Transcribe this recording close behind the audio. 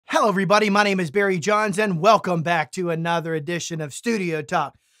Hello, everybody. My name is Barry Johns, and welcome back to another edition of Studio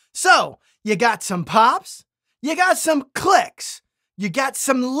Talk. So, you got some pops, you got some clicks, you got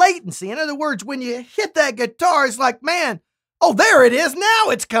some latency. In other words, when you hit that guitar, it's like, man, oh, there it is. Now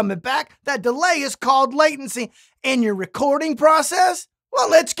it's coming back. That delay is called latency. In your recording process,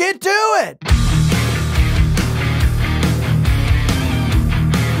 well, let's get to it.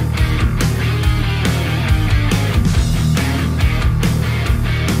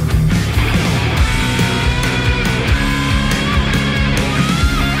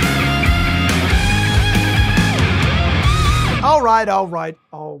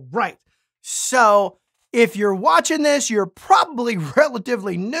 All right. So if you're watching this, you're probably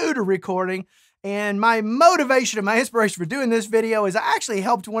relatively new to recording. And my motivation and my inspiration for doing this video is I actually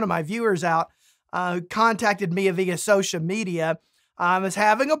helped one of my viewers out who contacted me via social media. Was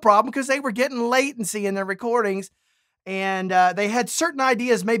having a problem because they were getting latency in their recordings. And they had certain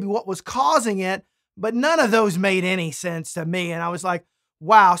ideas maybe what was causing it, but none of those made any sense to me. And I was like,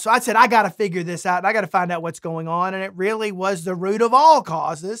 wow. So I said, I got to figure this out and I got to find out what's going on. And it really was the root of all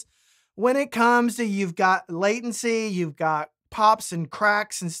causes when it comes to you've got latency, you've got pops and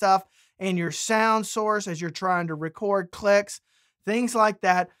cracks and stuff in your sound source as you're trying to record clicks, things like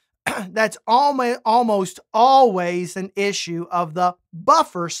that. That's almost always an issue of the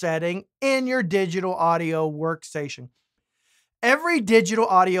buffer setting in your digital audio workstation. Every digital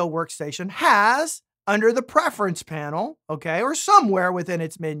audio workstation has, under the preference panel, okay, or somewhere within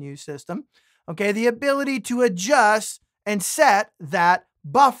its menu system, okay, the ability to adjust and set that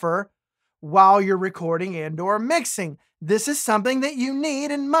buffer while you're recording and or mixing. This is something that you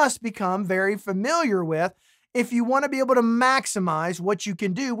need and must become very familiar with if you want to be able to maximize what you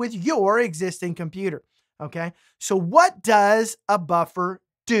can do with your existing computer, okay? So what does a buffer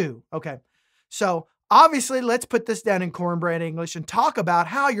do? Okay, so obviously, let's put this down in cornbread English and talk about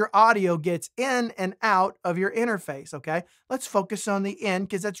how your audio gets in and out of your interface, okay? Let's focus on the in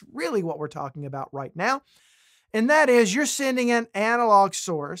because that's really what we're talking about right now. And that is you're sending an analog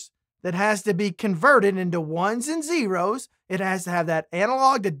source that has to be converted into ones and zeros. It has to have that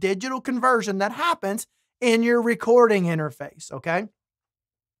analog to digital conversion that happens in your recording interface, okay?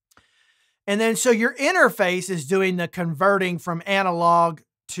 And then so your interface is doing the converting from analog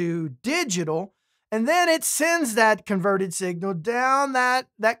to digital. And then it sends that converted signal down that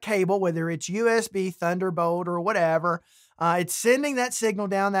cable, whether it's USB, Thunderbolt, or whatever. It's sending that signal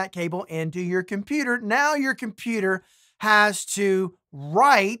down that cable into your computer. Now your computer has to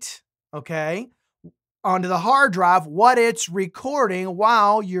write, okay, onto the hard drive what it's recording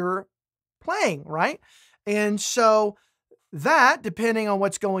while you're playing, right? And so that, depending on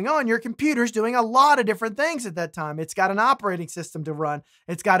what's going on, your computer's doing a lot of different things at that time. It's got an operating system to run.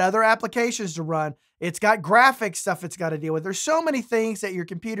 It's got other applications to run. It's got graphics stuff it's got to deal with. There's so many things that your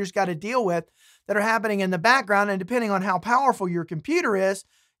computer's got to deal with that are happening in the background. And depending on how powerful your computer is,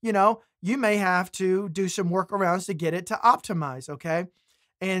 you know, you may have to do some workarounds to get it to optimize, okay?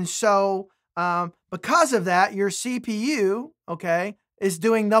 And so because of that, your CPU, okay, is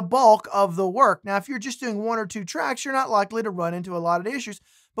doing the bulk of the work. Now, if you're just doing one or two tracks, you're not likely to run into a lot of issues.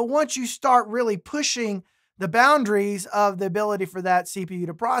 But once you start really pushing the boundaries of the ability for that CPU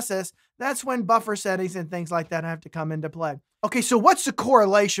to process, that's when buffer settings and things like that have to come into play. Okay, so what's the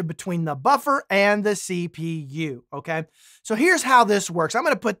correlation between the buffer and the CPU, okay? So here's how this works. I'm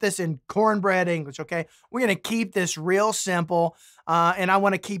going to put this in cornbread English, okay? We're going to keep this real simple, and I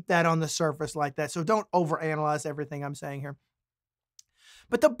want to keep that on the surface like that. So don't overanalyze everything I'm saying here.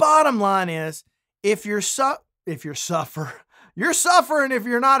 But the bottom line is, if you're suffering if you're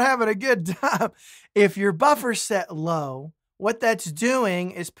not having a good time. If your buffer's set low, what's that's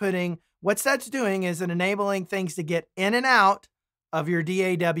doing is enabling things to get in and out of your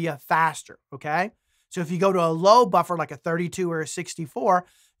DAW faster, okay? So if you go to a low buffer, like a 32 or a 64,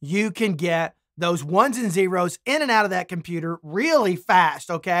 you can get those ones and zeros in and out of that computer really fast,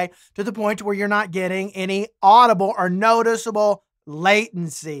 okay? To the point where you're not getting any audible or noticeable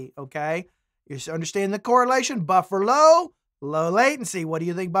latency, okay? You understand the correlation? Buffer low, low latency. What do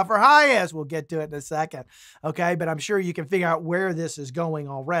you think buffer high is? We'll get to it in a second, okay? But I'm sure you can figure out where this is going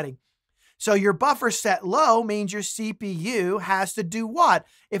already. So your buffer set low means your CPU has to do what?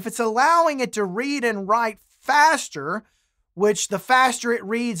 If it's allowing it to read and write faster, which the faster it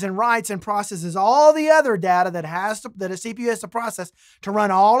reads and writes and processes all the other data that a CPU has to process to run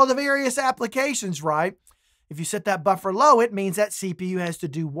all of the various applications, right? If you set that buffer low, it means that CPU has to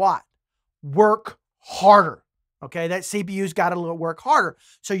do what? Work harder. Okay, that CPU's got to work harder.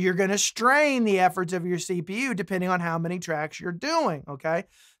 So you're going to strain the efforts of your CPU depending on how many tracks you're doing. Okay,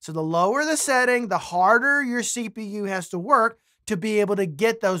 so the lower the setting, the harder your CPU has to work to be able to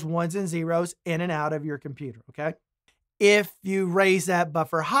get those ones and zeros in and out of your computer, okay? If you raise that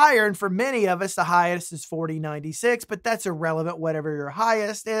buffer higher, and for many of us, the highest is 4096, but that's irrelevant, whatever your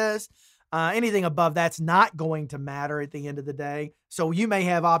highest is. Anything above that's not going to matter at the end of the day. So you may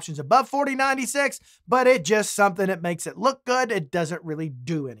have options above 4096, but it's just something that makes it look good. It doesn't really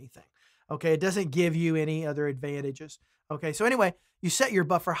do anything. Okay, it doesn't give you any other advantages. Okay, so anyway, you set your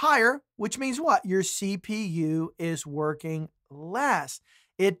buffer higher, which means what? Your CPU is working less.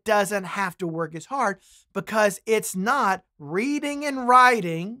 It doesn't have to work as hard because it's not reading and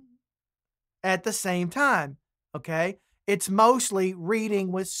writing at the same time, okay? It's mostly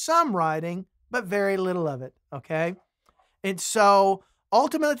reading with some writing, but very little of it, okay? And so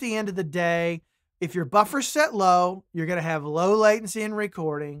ultimately at the end of the day, if your buffer's set low, you're going to have low latency in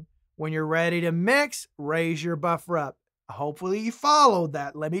recording. When you're ready to mix, raise your buffer up. Hopefully you followed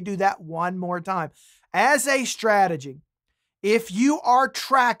that. Let me do that one more time. As a strategy, if you are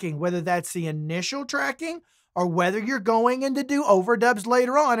tracking, whether that's the initial tracking or whether you're going in to do overdubs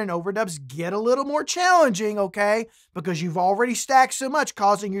later on, and overdubs get a little more challenging, okay, because you've already stacked so much,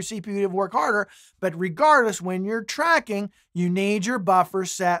 causing your CPU to work harder. But regardless, when you're tracking, you need your buffer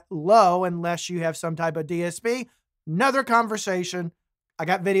set low unless you have some type of DSP. Another conversation. I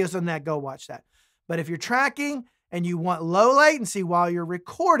got videos on that. Go watch that. But if you're tracking and you want low latency while you're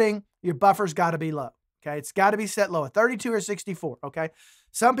recording, your buffer's got to be low. Okay, it's got to be set low, a 32 or 64, okay?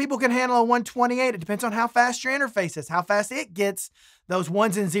 Some people can handle a 128. It depends on how fast your interface is, how fast it gets those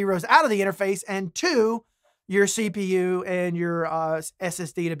ones and zeros out of the interface, and two, your CPU and your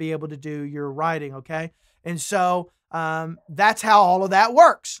SSD to be able to do your writing, okay? And so that's how all of that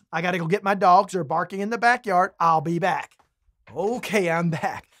works. I got to go get my dogs. They're barking in the backyard. I'll be back. Okay, I'm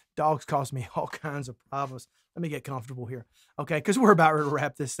back. Dogs cause me all kinds of problems. Let me get comfortable here. Okay, because we're about to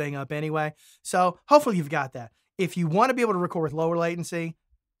wrap this thing up anyway. So hopefully you've got that. If you want to be able to record with lower latency,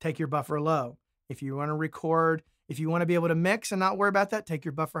 take your buffer low. If you want to record, if you want to be able to mix and not worry about that, take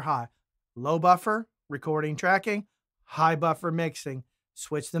your buffer high. Low buffer, recording, tracking, high buffer, mixing.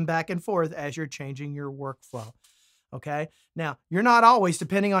 Switch them back and forth as you're changing your workflow. Okay, now you're not always,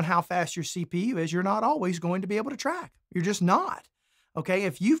 depending on how fast your CPU is, you're not always going to be able to track. You're just not. Okay,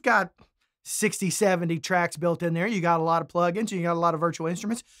 if you've got 60, 70 tracks built in there, you got a lot of plugins, you got a lot of virtual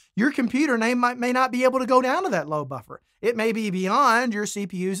instruments, your computer may not be able to go down to that low buffer. It may be beyond your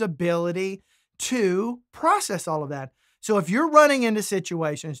CPU's ability to process all of that. So if you're running into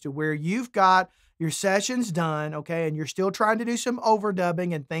situations to where you've got your sessions done, okay, and you're still trying to do some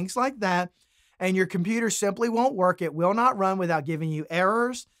overdubbing and things like that, and your computer simply won't work, it will not run without giving you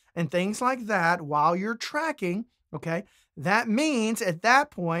errors and things like that while you're tracking, okay, that means at that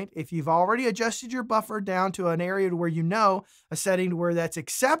point, if you've already adjusted your buffer down to an area where you know a setting to where that's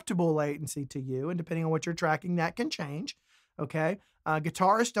acceptable latency to you, and depending on what you're tracking, that can change, okay?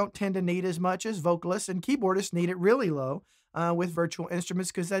 Guitarists don't tend to need as much as vocalists, and keyboardists need it really low with virtual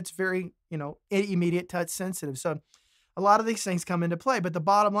instruments because that's very, immediate touch sensitive. So a lot of these things come into play, but the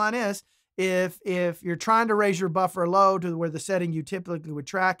bottom line is, if you're trying to raise your buffer low to where the setting you typically would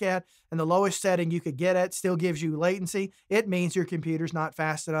track at and the lowest setting you could get at still gives you latency, it means your computer's not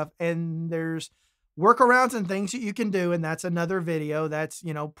fast enough. And there's workarounds and things that you can do. And that's another video. That's,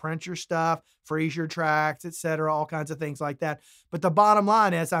 print your stuff, freeze your tracks, etc., all kinds of things like that. But the bottom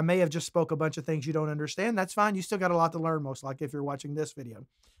line is I may have just spoke a bunch of things you don't understand. That's fine. You still got a lot to learn, most likely, if you're watching this video.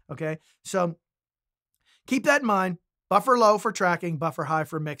 Okay. So keep that in mind. Buffer low for tracking, buffer high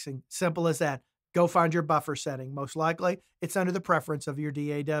for mixing. Simple as that. Go find your buffer setting. Most likely, it's under the preference of your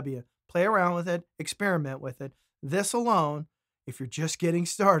DAW. Play around with it, experiment with it. This alone, if you're just getting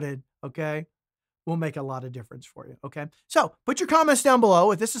started, okay, will make a lot of difference for you, okay? So put your comments down below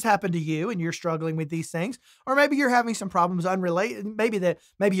if this has happened to you and you're struggling with these things, or maybe you're having some problems unrelated.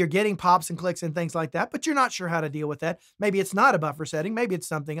 Maybe you're getting pops and clicks and things like that, but you're not sure how to deal with that. Maybe it's not a buffer setting. Maybe it's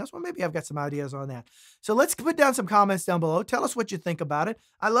something else. Well, maybe I've got some ideas on that. So let's put down some comments down below. Tell us what you think about it.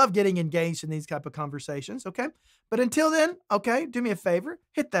 I love getting engaged in these type of conversations, okay? But until then, okay, do me a favor,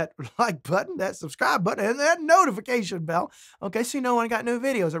 hit that like button, that subscribe button, and that notification bell, okay, so you know when I got new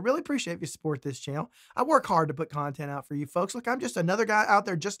videos. I really appreciate if you support this channel. I work hard to put content out for you folks. Look, I'm just another guy out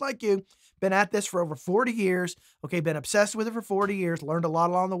there just like you, been at this for over 40 years, okay, been obsessed with it for 40 years, learned a lot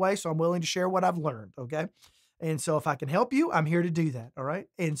along the way, so I'm willing to share what I've learned, okay? And so if I can help you, I'm here to do that, all right?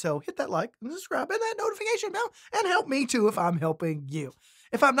 And so hit that like and subscribe and that notification bell, and help me too if I'm helping you.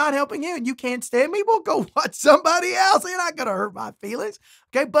 If I'm not helping you and you can't stand me, well, go watch somebody else. You're not going to hurt my feelings.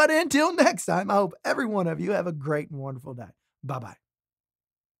 Okay, but until next time, I hope every one of you have a great and wonderful day. Bye-bye.